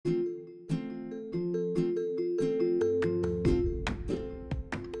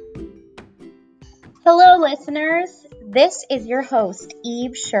Hello, listeners. This is your host,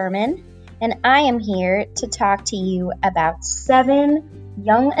 Eve Sherman, and I am here to talk to you about 7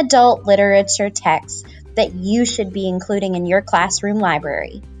 young adult literature texts that you should be including in your classroom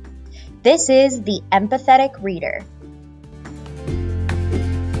library. This is the Empathetic Reader.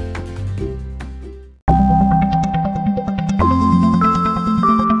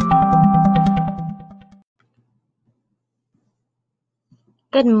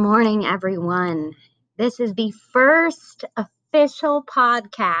 Good morning, everyone. This is the first official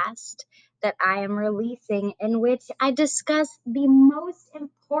podcast that I am releasing in which I discuss the most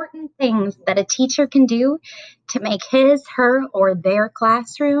important things that a teacher can do to make his, her, or their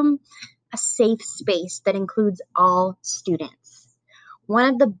classroom a safe space that includes all students.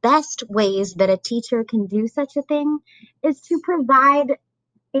 One of the best ways that a teacher can do such a thing is to provide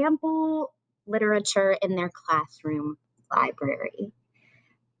ample literature in their classroom library.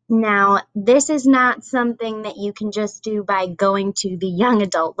 Now, this is not something that you can just do by going to the young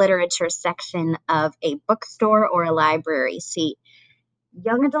adult literature section of a bookstore or a library. See,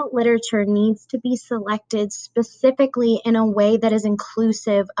 young adult literature needs to be selected specifically in a way that is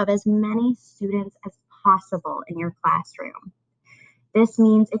inclusive of as many students as possible in your classroom. This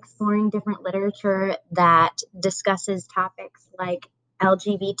means exploring different literature that discusses topics like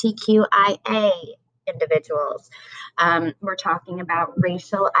LGBTQIA individuals. We're talking about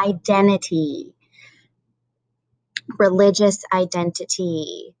racial identity, religious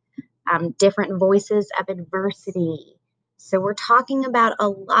identity, different voices of adversity. So we're talking about a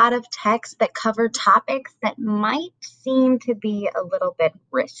lot of texts that cover topics that might seem to be a little bit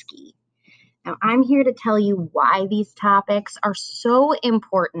risky. Now, I'm here to tell you why these topics are so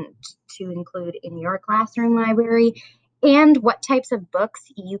important to include in your classroom library and what types of books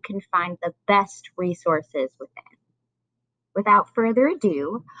you can find the best resources within. Without further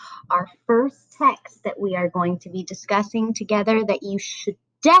ado, our first text that we are going to be discussing together that you should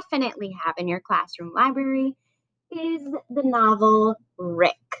definitely have in your classroom library is the novel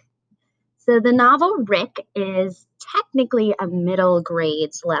Rick. So the novel Rick is technically a middle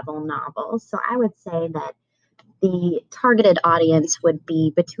grades level novel. So I would say that the targeted audience would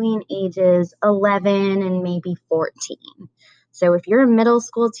be between ages 11 and maybe 14. So if you're a middle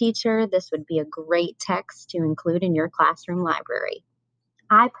school teacher, this would be a great text to include in your classroom library.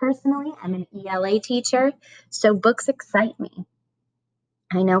 I personally am an ELA teacher, so books excite me.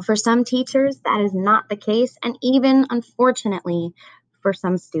 I know for some teachers that is not the case, and even unfortunately for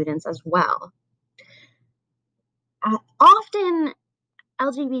some students as well. Often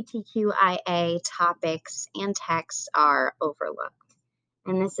LGBTQIA topics and texts are overlooked.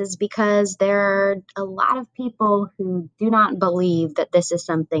 And this is because there are a lot of people who do not believe that this is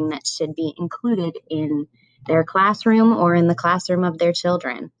something that should be included in their classroom or in the classroom of their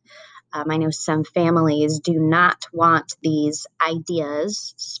children. I know some families do not want these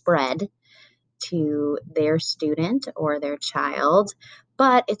ideas spread to their student or their child,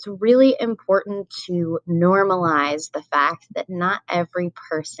 but it's really important to normalize the fact that not every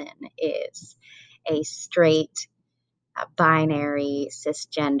person is a straight, binary,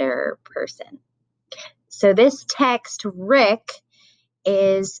 cisgender person. So this text, Rick,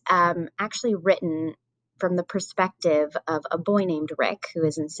 is actually written from the perspective of a boy named Rick who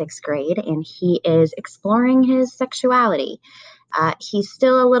is in 6th grade, and he is exploring his sexuality. He's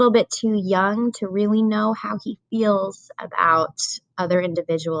still a little bit too young to really know how he feels about other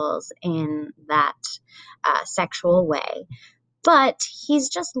individuals in that sexual way, but he's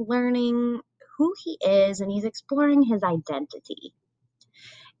just learning who he is and he's exploring his identity.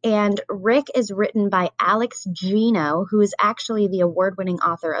 And Rick is written by Gino, who is actually the award-winning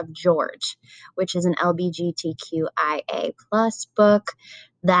author of George, which is an LGBTQIA plus book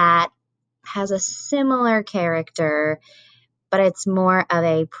that has a similar character, but it's more of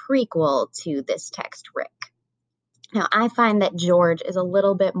a prequel to this text, Rick. Now, I find that George is a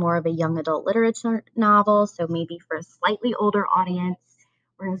little bit more of a young adult literature novel, so maybe for a slightly older audience,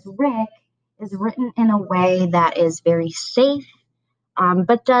 whereas Rick is written in a way that is very safe,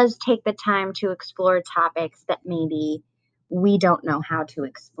 but does take the time to explore topics that maybe we don't know how to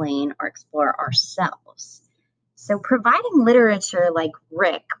explain or explore ourselves. So providing literature like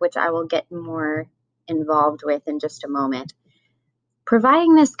Rick, which I will get more involved with in just a moment,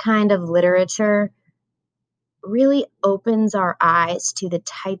 providing this kind of literature really opens our eyes to the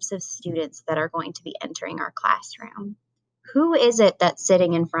types of students that are going to be entering our classroom. Who is it that's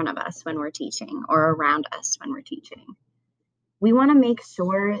sitting in front of us when we're teaching or around us when we're teaching? We want to make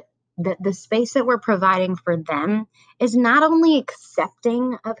sure that the space that we're providing for them is not only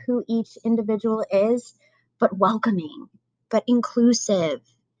accepting of who each individual is, but welcoming, but inclusive.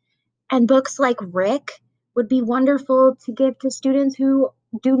 And books like Rick would be wonderful to give to students who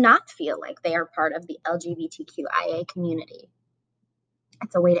do not feel like they are part of the LGBTQIA community.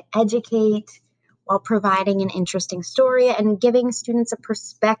 It's a way to educate while providing an interesting story and giving students a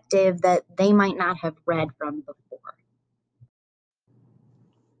perspective that they might not have read from before.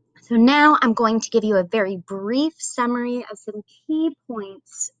 So now I'm going to give you a very brief summary of some key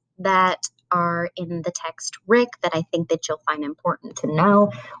points that are in the text Rick that I think that you'll find important to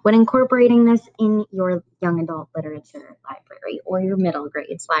know when incorporating this in your young adult literature library or your middle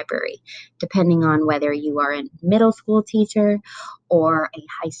grades library, depending on whether you are a middle school teacher or a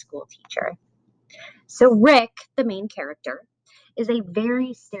high school teacher. So Rick, the main character, is a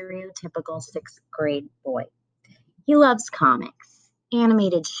very stereotypical sixth grade boy. He loves comics,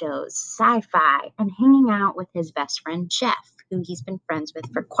 animated shows, sci-fi, and hanging out with his best friend Jeff, who he's been friends with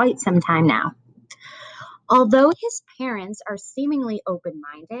for quite some time now. Although his parents are seemingly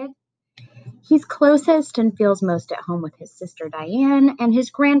open-minded, he's closest and feels most at home with his sister Diane and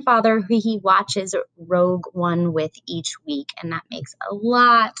his grandfather, who he watches Rogue One with each week, and that makes a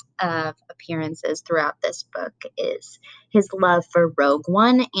lot of appearances throughout this book, is his love for Rogue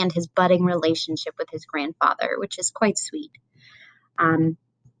One and his budding relationship with his grandfather, which is quite sweet.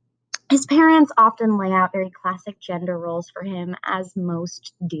 His parents often lay out very classic gender roles for him, as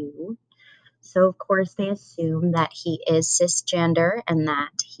most do. So, of course, they assume that he is cisgender and that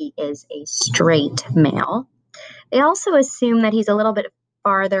he is a straight male. They also assume that he's a little bit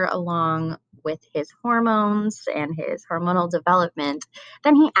farther along with his hormones and his hormonal development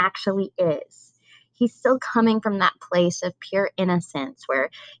than he actually is. He's still coming from that place of pure innocence where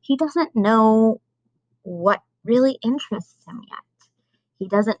he doesn't know what really interests him yet. He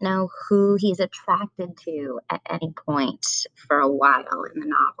doesn't know who he's attracted to at any point for a while in the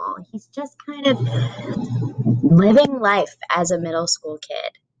novel. He's just kind of living life as a middle school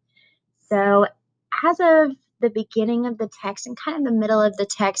kid. So as of the beginning of the text and kind of the middle of the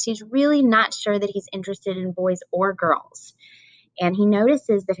text, he's really not sure that he's interested in boys or girls. And he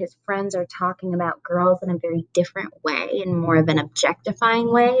notices that his friends are talking about girls in a very different way, in more of an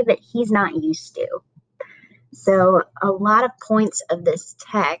objectifying way that he's not used to. So a lot of points of this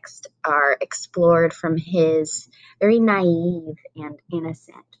text are explored from his very naive and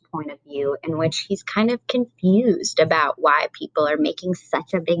innocent point of view, in which he's kind of confused about why people are making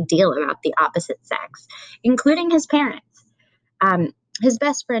such a big deal about the opposite sex, including his parents. His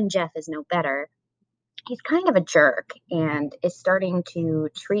best friend Jeff is no better. He's kind of a jerk and is starting to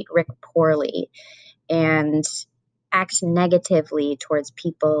treat Rick poorly and acts negatively towards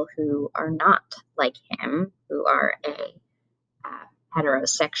people who are not like him, who are a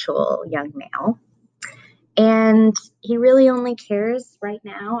heterosexual young male. And he really only cares right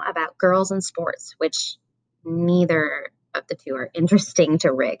now about girls and sports, which neither of the two are interesting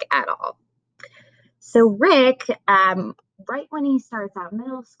to Rick at all. So Rick, right when he starts out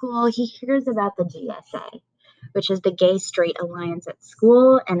middle school, he hears about the GSA, which is the Gay Straight Alliance at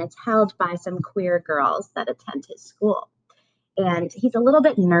school, and it's held by some queer girls that attend his school. And he's a little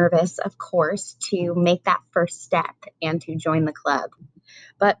bit nervous, of course, to make that first step and to join the club.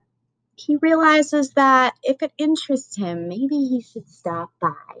 But he realizes that if it interests him, maybe he should stop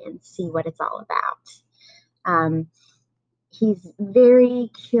by and see what it's all about. He's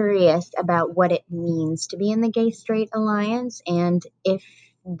very curious about what it means to be in the Gay Straight Alliance and if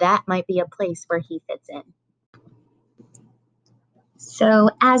that might be a place where he fits in. So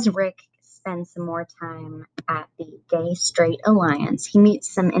as Rick spends some more time at the Gay Straight Alliance, he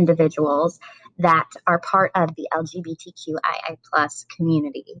meets some individuals that are part of the LGBTQIA plus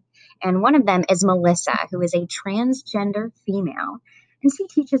community. And one of them is Melissa, who is a transgender female. And she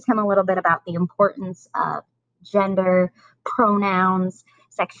teaches him a little bit about the importance of gender, pronouns,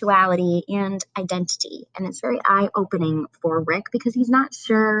 sexuality, and identity. And it's very eye-opening for Rick because he's not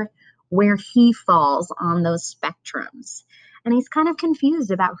sure where he falls on those spectrums. And he's kind of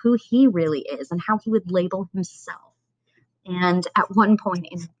confused about who he really is and how he would label himself. And at one point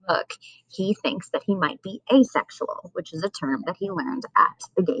in the book, he thinks that he might be asexual, which is a term that he learned at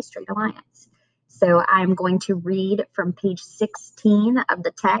the Gay Straight Alliance. So I'm going to read from page 16 of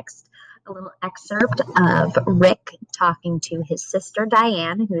the text, a little excerpt of Rick talking to his sister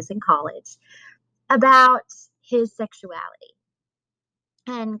Diane, who's in college, about his sexuality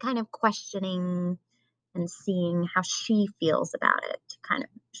and kind of questioning and seeing how she feels about it to kind of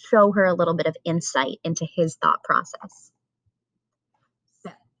show her a little bit of insight into his thought process.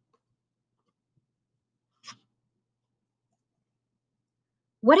 So,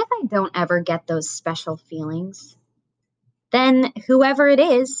 what if I don't ever get those special feelings? Then whoever it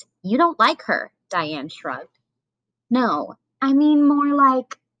is, you don't like her, Diane shrugged. No, I mean more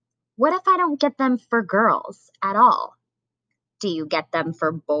like What if I don't get them for girls at all? Do you get them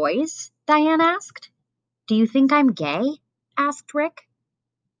for boys? Diane asked. Do you think I'm gay? Asked Rick.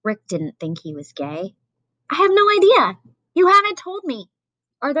 Rick didn't think he was gay. I have no idea. You haven't told me.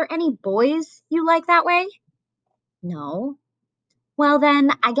 Are there any boys you like that way? No. Well, then,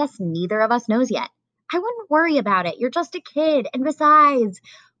 I guess neither of us knows yet. I wouldn't worry about it. You're just a kid. And besides,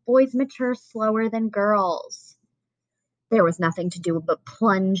 boys mature slower than girls. There was nothing to do but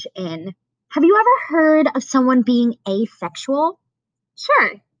plunge in. Have you ever heard of someone being asexual?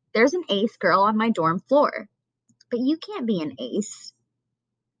 Sure, there's an ace girl on my dorm floor. But you can't be an ace.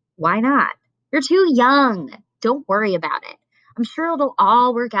 Why not? You're too young. Don't worry about it. I'm sure it'll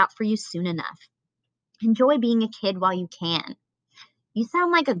all work out for you soon enough. Enjoy being a kid while you can. You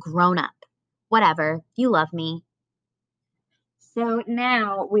sound like a grown-up. Whatever, you love me. So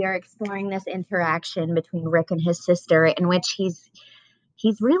now we are exploring this interaction between Rick and his sister in which he's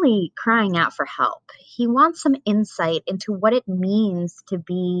really crying out for help. He wants some insight into what it means to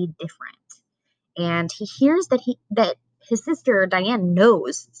be different. And he hears that his sister Diane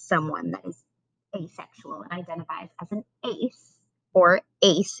knows someone that is asexual and identifies as an ace or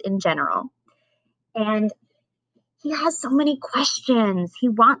ace in general. And he has so many questions. He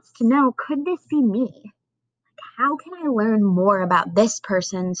wants to know, could this be me? How can I learn more about this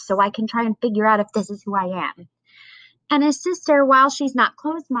person so I can try and figure out if this is who I am? And his sister, while she's not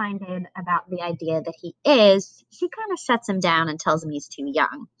closed-minded about the idea that he is, she kind of shuts him down and tells him he's too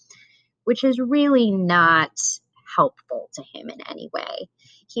young, which is really not helpful to him in any way.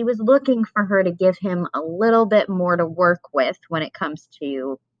 He was looking for her to give him a little bit more to work with when it comes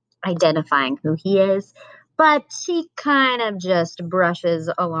to identifying who he is, but she kind of just brushes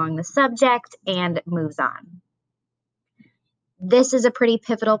along the subject and moves on. This is a pretty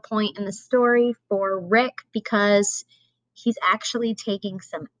pivotal point in the story for Rick because he's actually taking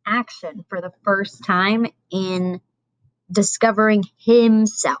some action for the first time in discovering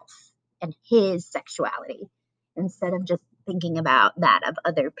himself and his sexuality instead of just thinking about that of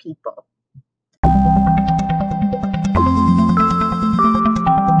other people.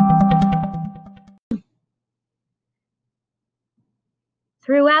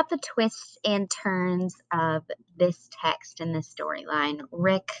 Throughout the twists and turns of this text and this storyline,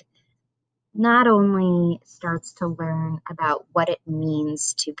 Rick not only starts to learn about what it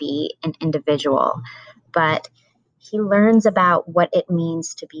means to be an individual, but he learns about what it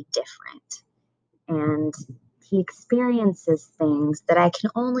means to be different. And he experiences things that I can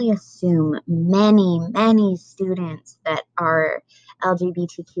only assume many students that are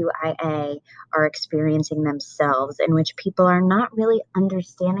LGBTQIA are experiencing themselves, in which people are not really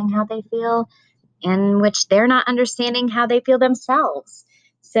understanding how they feel, in which they're not understanding how they feel themselves.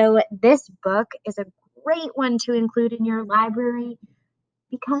 So this book is a great one to include in your library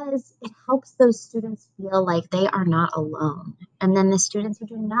because it helps those students feel like they are not alone. And then the students who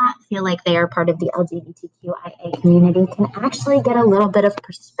do not feel like they are part of the LGBTQIA community can actually get a little bit of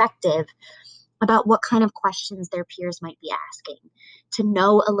perspective about what kind of questions their peers might be asking, to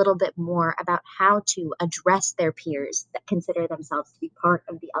know a little bit more about how to address their peers that consider themselves to be part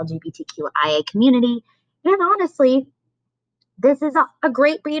of the LGBTQIA community. And honestly, this is a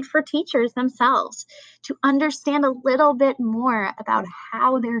great read for teachers themselves to understand a little bit more about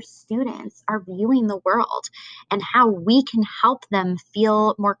how their students are viewing the world and how we can help them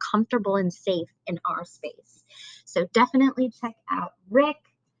feel more comfortable and safe in our space. So definitely check out Rick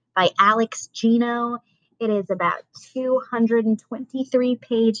by Gino. It is about 223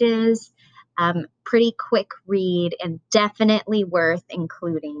 pages, pretty quick read, and definitely worth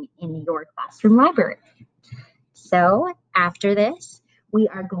including in your classroom library. So after this, we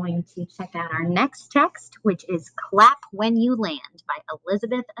are going to check out our next text, which is Clap When You Land by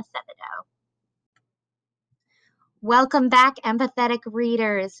Elizabeth Acevedo. Welcome back, empathetic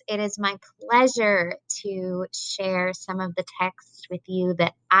readers. It is my pleasure to share some of the texts with you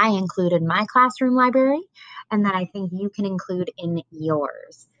that I include in my classroom library and that I think you can include in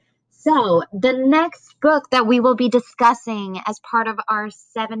yours. So the next book that we will be discussing as part of our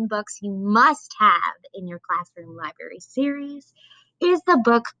 7 books you must have in your classroom library series is the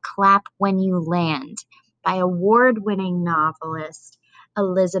book Clap When You Land by award-winning novelist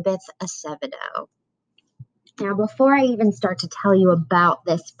Elizabeth Acevedo. Now, before I even start to tell you about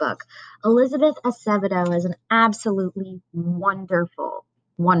this book, Elizabeth Acevedo is an absolutely wonderful,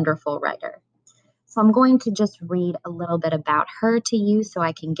 wonderful writer. So I'm going to just read a little bit about her to you so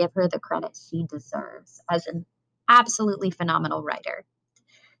I can give her the credit she deserves as an absolutely phenomenal writer.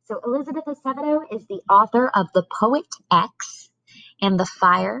 So Elizabeth Acevedo is the author of The Poet X and The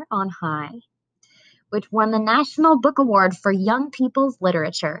Fire on High, which won the National Book Award for Young People's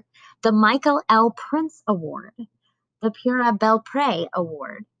Literature the Michael L. Prince Award, the Pura Belpré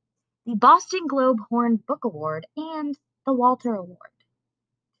Award, the Boston Globe Horn Book Award, and the Walter Award.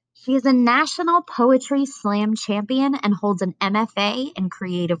 She is a National Poetry Slam champion and holds an MFA in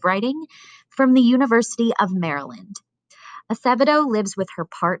creative writing from the University of Maryland. Acevedo lives with her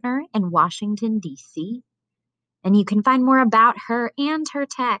partner in Washington, D.C., and you can find more about her and her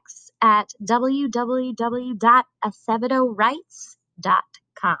texts at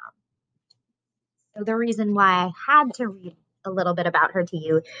www.acevedowrites.com. So the reason why I had to read a little bit about her to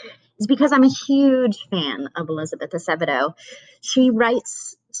you is because I'm a huge fan of Elizabeth Acevedo. She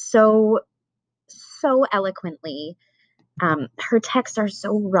writes so eloquently. Her texts are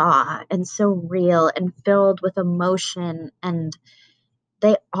so raw and so real and filled with emotion, and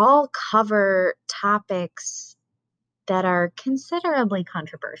they all cover topics that are considerably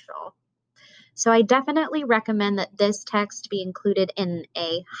controversial. So I definitely recommend that this text be included in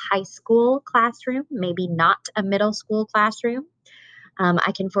a high school classroom, maybe not a middle school classroom.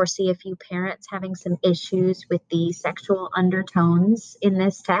 I can foresee a few parents having some issues with the sexual undertones in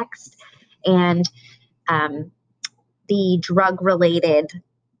this text and the drug-related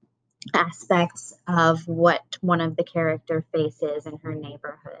aspects of what one of the characters faces in her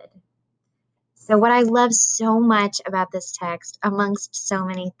neighborhood. So what I love so much about this text, amongst so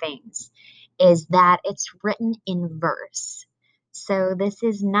many things, is that it's written in verse. So this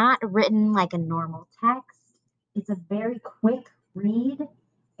is not written like a normal text. It's a very quick read,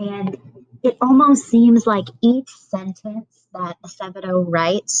 and it almost seems like each sentence that Acevedo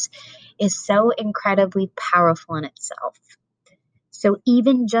writes is so incredibly powerful in itself. So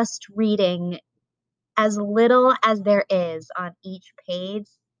even just reading as little as there is on each page,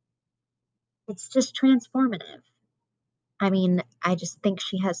 it's just transformative. I mean, I just think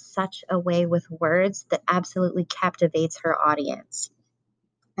she has such a way with words that absolutely captivates her audience.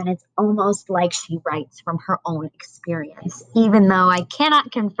 And it's almost like she writes from her own experience, even though I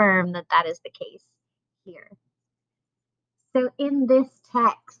cannot confirm that that is the case here. So in this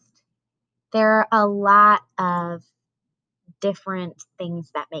text, there are a lot of different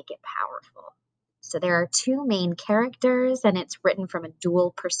things that make it powerful. So there are two main characters, and it's written from a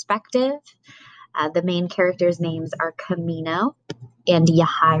dual perspective. The main characters' names are Camino and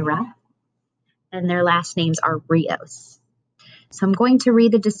Yahaira, and their last names are Rios. So I'm going to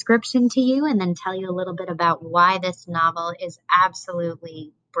read the description to you and then tell you a little bit about why this novel is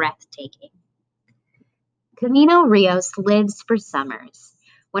absolutely breathtaking. Camino Rios lives for summers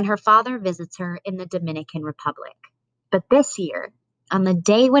when her father visits her in the Dominican Republic. But this year, on the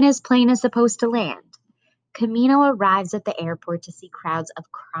day when his plane is supposed to land, Camino arrives at the airport to see crowds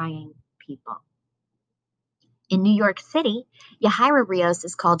of crying people. In New York City, Yahaira Rios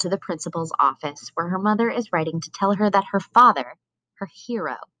is called to the principal's office, where her mother is writing to tell her that her father, her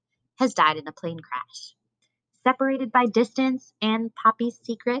hero, has died in a plane crash. Separated by distance and Poppy's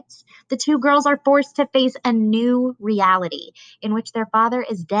secrets, the two girls are forced to face a new reality in which their father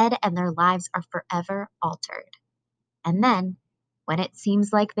is dead and their lives are forever altered. And then, when it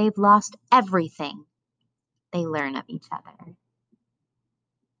seems like they've lost everything, they learn of each other.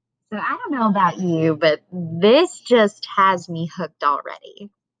 So I don't know about you, but this just has me hooked already.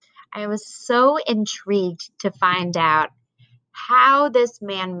 I was so intrigued to find out how this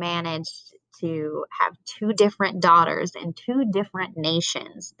man managed to have two different daughters in two different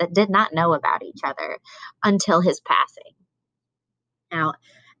nations that did not know about each other until his passing. Now,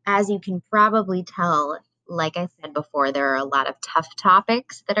 as you can probably tell, like I said before, there are a lot of tough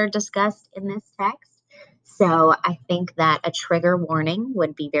topics that are discussed in this text. So I think that a trigger warning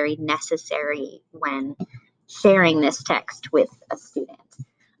would be very necessary when sharing this text with a student.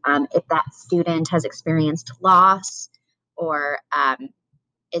 If that student has experienced loss or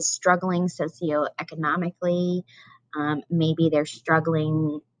is struggling socioeconomically, maybe they're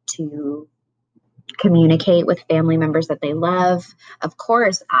struggling to communicate with family members that they love. Of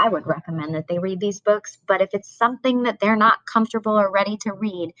course, I would recommend that they read these books, but if it's something that they're not comfortable or ready to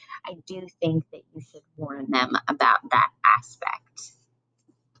read, I do think that you should warn them about that aspect.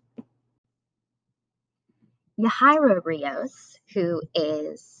 Yahaira Rios, who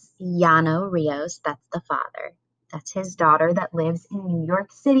is Llano Rios, that's the father. That's his daughter that lives in New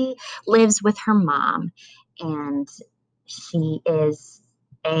York City, lives with her mom, and she is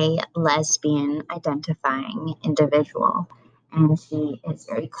a lesbian identifying individual. And she is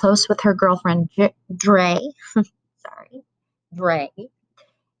very close with her girlfriend, Dre. Dre.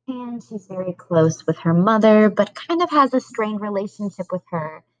 And she's very close with her mother, but kind of has a strained relationship with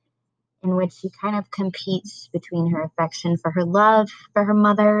her, in which she kind of competes between her affection for her love for her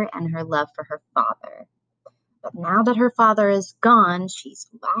mother and her love for her father. But now that her father is gone, she's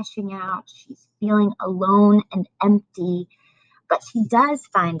lashing out. She's feeling alone and empty. But she does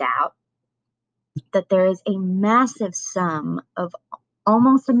find out that there is a massive sum of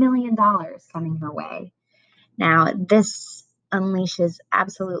almost $1 million coming her way. Now, this unleashes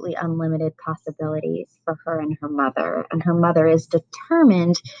absolutely unlimited possibilities for her and her mother is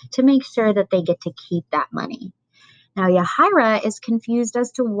determined to make sure that they get to keep that money. Now, Yahira is confused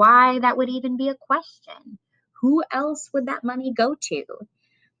as to why that would even be a question. Who else would that money go to?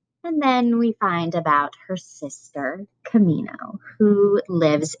 And then we find about her sister, Camino, who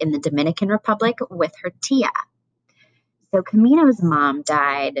lives in the Dominican Republic with her tia. So Camino's mom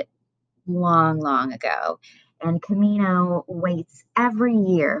died long, long ago, and Camino waits every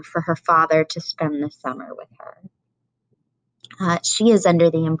year for her father to spend the summer with her. She is under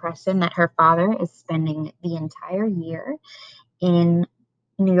the impression that her father is spending the entire year in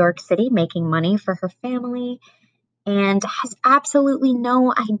New York City making money for her family and has absolutely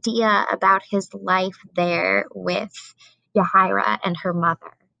no idea about his life there with Yahira and her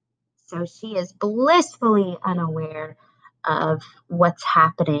mother. So she is blissfully unaware of what's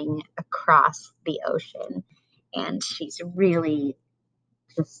happening across the ocean. And she's really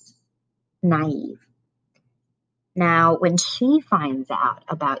just naive. Now, when she finds out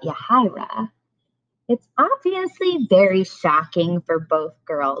about Yahira, it's obviously very shocking for both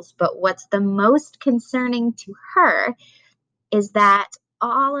girls. But what's the most concerning to her is that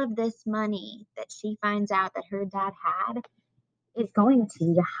all of this money that she finds out that her dad had is going to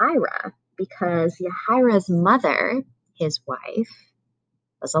Yahira because Yahira's mother, his wife,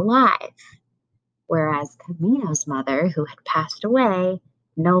 was alive, whereas Camino's mother, who had passed away,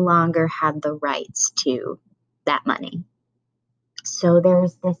 no longer had the rights to that money. So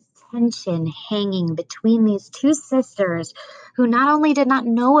there's this tension hanging between these two sisters who not only did not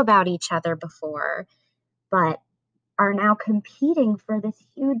know about each other before, but are now competing for this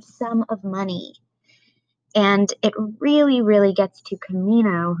huge sum of money. And it really, really gets to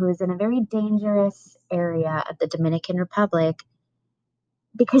Camino, who is in a very dangerous area of the Dominican Republic,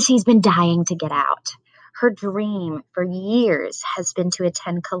 because she's been dying to get out. Her dream for years has been to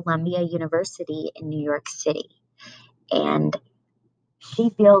attend Columbia University in New York City. And she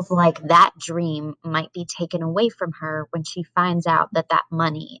feels like that dream might be taken away from her when she finds out that that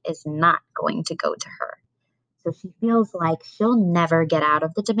money is not going to go to her. So she feels like she'll never get out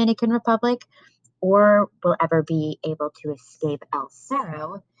of the Dominican Republic or will ever be able to escape El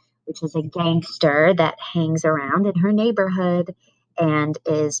Cerro, which is a gangster that hangs around in her neighborhood and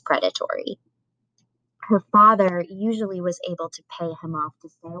is predatory. Her father usually was able to pay him off to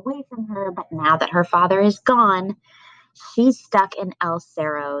stay away from her, but now that her father is gone, she's stuck in El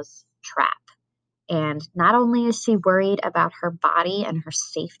Cerro's trap. And not only is she worried about her body and her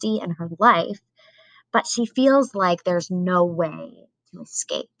safety and her life, but she feels like there's no way to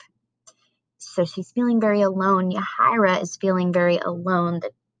escape. So she's feeling very alone. Yahira is feeling very alone.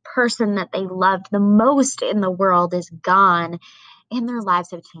 The person that they loved the most in the world is gone, and their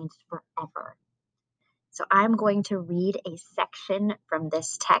lives have changed forever. So I'm going to read a section from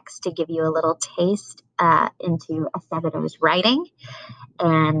this text to give you a little taste into Acevedo's writing.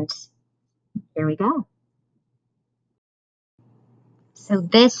 And here we go. So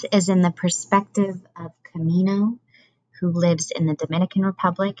this is in the perspective of Camino, who lives in the Dominican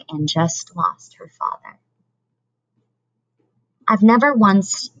Republic and just lost her father. I've never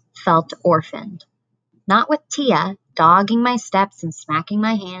once felt orphaned. Not with Tia, dogging my steps and smacking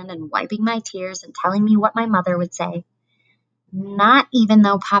my hand and wiping my tears and telling me what my mother would say. Not even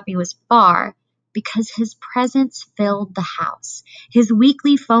though Papi was far, because his presence filled the house. His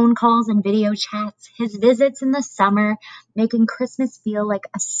weekly phone calls and video chats, his visits in the summer, making Christmas feel like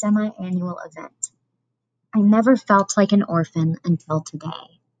a semi-annual event. I never felt like an orphan until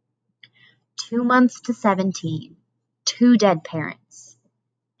today. 2 months to 17, 2 dead parents,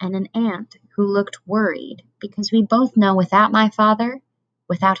 and an aunt who looked worried because we both know without my father,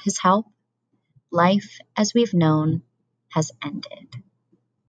 without his help, life as we've known has ended.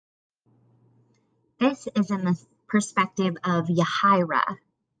 This is in the perspective of Yahira.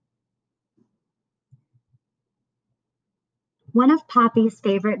 One of Papi's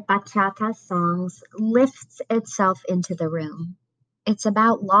favorite bachata songs lifts itself into the room. It's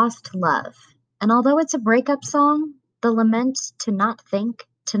about lost love, and although it's a breakup song, the lament to not think,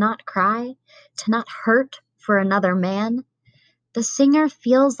 to not cry, to not hurt for another man, the singer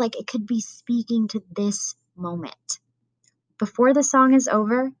feels like it could be speaking to this moment. Before the song is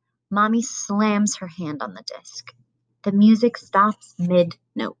over, Mommy slams her hand on the disc. The music stops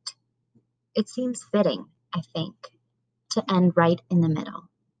mid-note. It seems fitting, I think, to end right in the middle.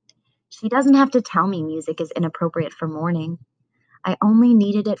 She doesn't have to tell me music is inappropriate for mourning. I only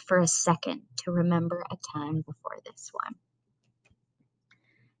needed it for a second to remember a time before this one.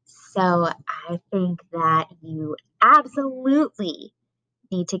 So I think that you absolutely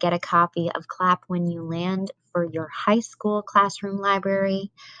need to get a copy of Clap When You Land for your high school classroom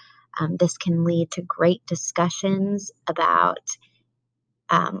library. This can lead to great discussions about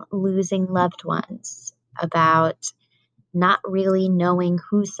losing loved ones, about not really knowing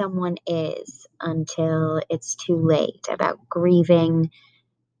who someone is until it's too late, about grieving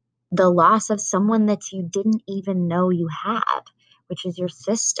the loss of someone that you didn't even know you had, which is your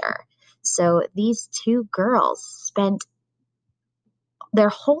sister. So these two girls spent their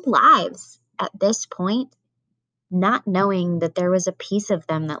whole lives at this point not knowing that there was a piece of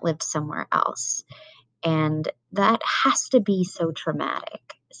them that lived somewhere else. And that has to be so traumatic.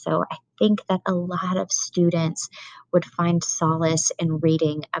 So I think that a lot of students would find solace in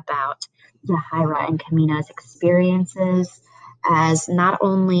reading about Yahira and Kamina's experiences as not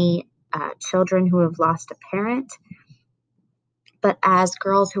only children who have lost a parent, but as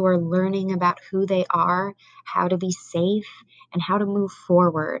girls who are learning about who they are, how to be safe, and how to move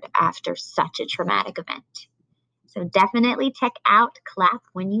forward after such a traumatic event. So definitely check out Clap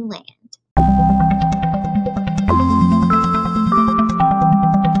When You Land.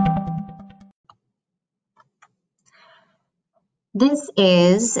 This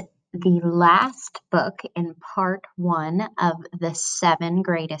is the last book in part 1 of the 7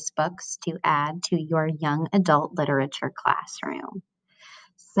 greatest books to add to your young adult literature classroom.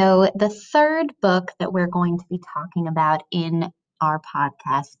 So the third book that we're going to be talking about in our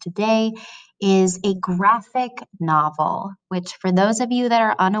podcast today is a graphic novel, which for those of you that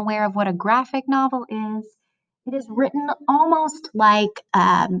are unaware of what a graphic novel is, it is written almost like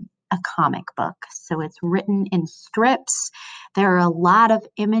a comic book. So it's written in strips. There are a lot of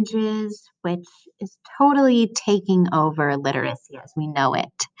images, which is totally taking over literacy as we know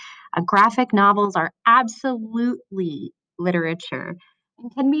it. Graphic novels are absolutely literature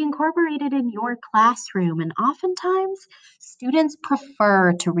and can be incorporated in your classroom. And oftentimes, students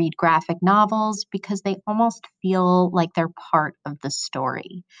prefer to read graphic novels because they almost feel like they're part of the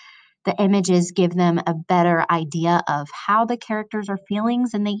story. The images give them a better idea of how the characters are feeling,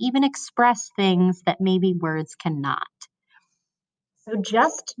 and they even express things that maybe words cannot. So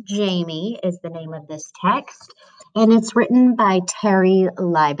Just Jaime is the name of this text, and it's written by Terri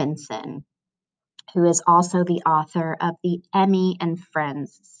Libenson, who is also the author of the Emmy and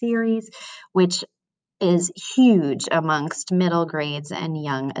Friends series, which is huge amongst middle grades and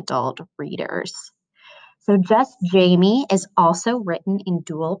young adult readers. So Just Jaime is also written in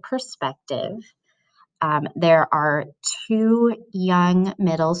dual perspective. There are 2 young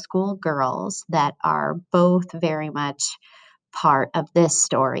middle school girls that are both very much part of this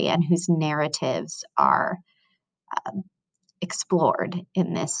story and whose narratives are explored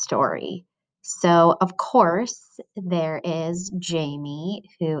in this story. So, of course, there is Jaime,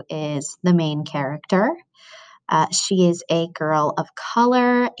 who is the main character. She is a girl of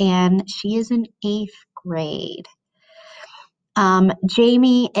color, and she is in 8th grade.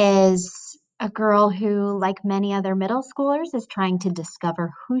 Jaime is a girl who, like many other middle schoolers, is trying to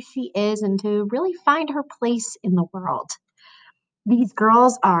discover who she is and to really find her place in the world. These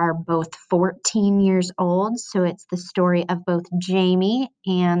girls are both 14 years old, so it's the story of both Jaime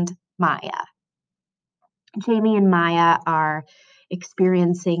and Maya. Jaime and Maya are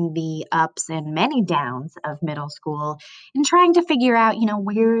experiencing the ups and many downs of middle school and trying to figure out,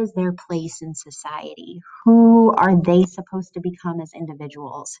 where is their place in society? Who are they supposed to become as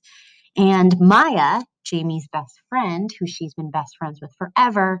individuals? And Maya, Jaime's best friend, who she's been best friends with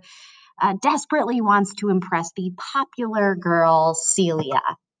forever, desperately wants to impress the popular girl, Celia.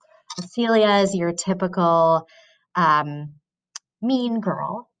 Celia is your typical mean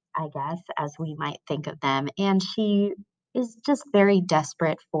girl, I guess, as we might think of them. And she is just very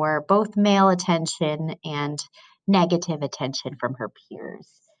desperate for both male attention and negative attention from her peers.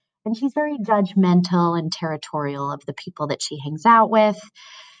 And she's very judgmental and territorial of the people that she hangs out with.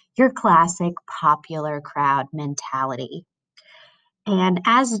 Your classic popular crowd mentality. And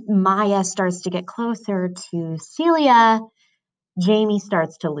as Maya starts to get closer to Celia, Jaime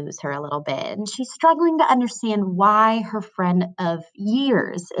starts to lose her a little bit, and she's struggling to understand why her friend of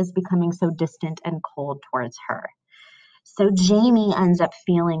years is becoming so distant and cold towards her. So Jaime ends up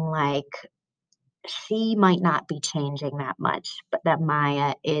feeling like she might not be changing that much, but that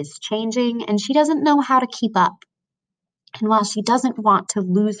Maya is changing, and she doesn't know how to keep up. And while she doesn't want to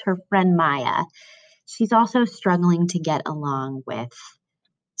lose her friend Maya, she's also struggling to get along with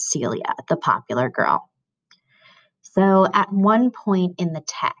Celia, the popular girl. So at one point in the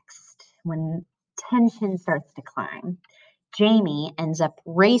text, when tension starts to climb, Jaime ends up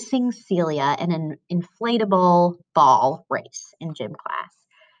racing Celia in an inflatable ball race in gym class.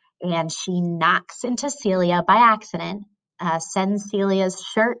 And she knocks into Celia by accident, sends Celia's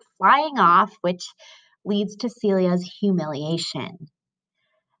shirt flying off, which leads to Celia's humiliation.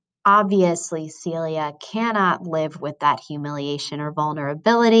 Obviously, Celia cannot live with that humiliation or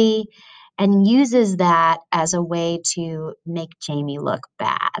vulnerability and uses that as a way to make Jaime look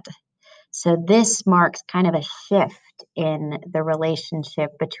bad. So this marks kind of a shift in the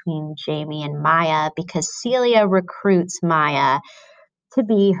relationship between Jaime and Maya because Celia recruits Maya to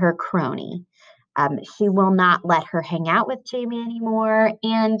be her crony. She will not let her hang out with Jaime anymore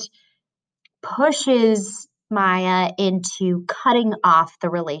and pushes Maya into cutting off the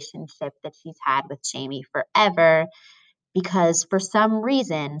relationship that she's had with Jaime forever because for some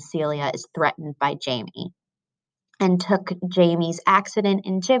reason Celia is threatened by Jaime and took Jaime's accident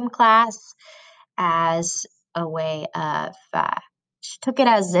in gym class as a way of, she took it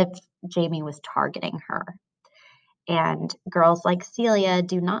as if Jaime was targeting her. And girls like Celia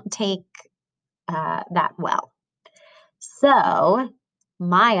do not take that well. So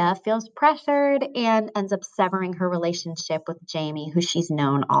Maya feels pressured and ends up severing her relationship with Jaime, who she's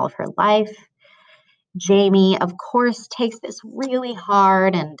known all of her life. Jaime, of course, takes this really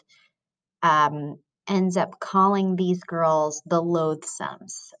hard and ends up calling these girls the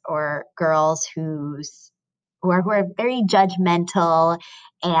loathsomes, or girls who are very judgmental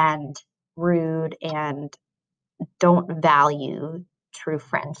and rude and don't value true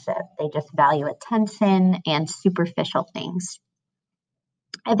friendship. They just value attention and superficial things.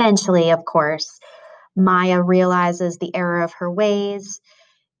 Eventually, of course, Maya realizes the error of her ways.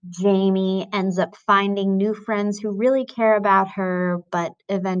 Jaime ends up finding new friends who really care about her, but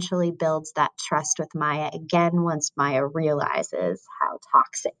eventually builds that trust with Maya again once Maya realizes how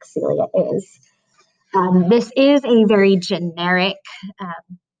toxic Celia is. This is a very generic,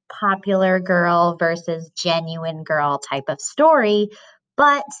 popular girl versus genuine girl type of story,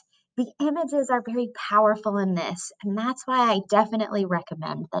 but the images are very powerful in this, and that's why I definitely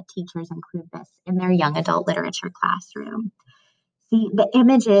recommend that teachers include this in their young adult literature classroom. See, the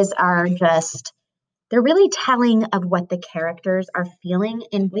images are just, they're really telling of what the characters are feeling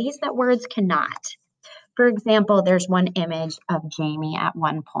in ways that words cannot. For example, there's one image of Jaime at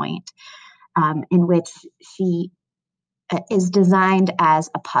one point in which she is designed as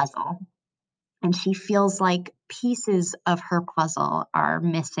a puzzle. And she feels like pieces of her puzzle are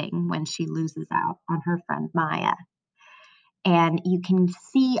missing when she loses out on her friend Maya. And you can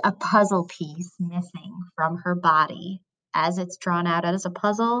see a puzzle piece missing from her body as it's drawn out as a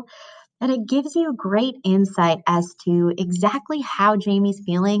puzzle. And it gives you great insight as to exactly how Jaime's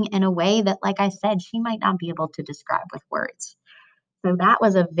feeling in a way that, like I said, she might not be able to describe with words. So that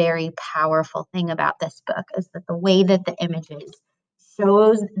was a very powerful thing about this book, is that the way that the images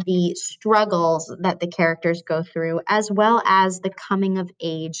shows the struggles that the characters go through, as well as the coming of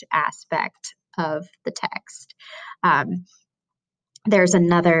age aspect of the text. There's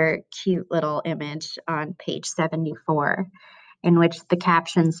another cute little image on page 74 in which the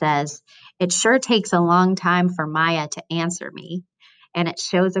caption says, "It sure takes a long time for Maya to answer me." And it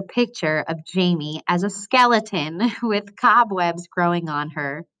shows a picture of Jaime as a skeleton with cobwebs growing on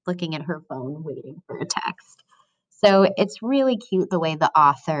her, looking at her phone, waiting for a text. So it's really cute the way the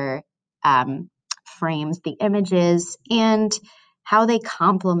author frames the images and how they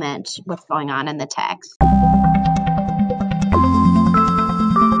complement what's going on in the text.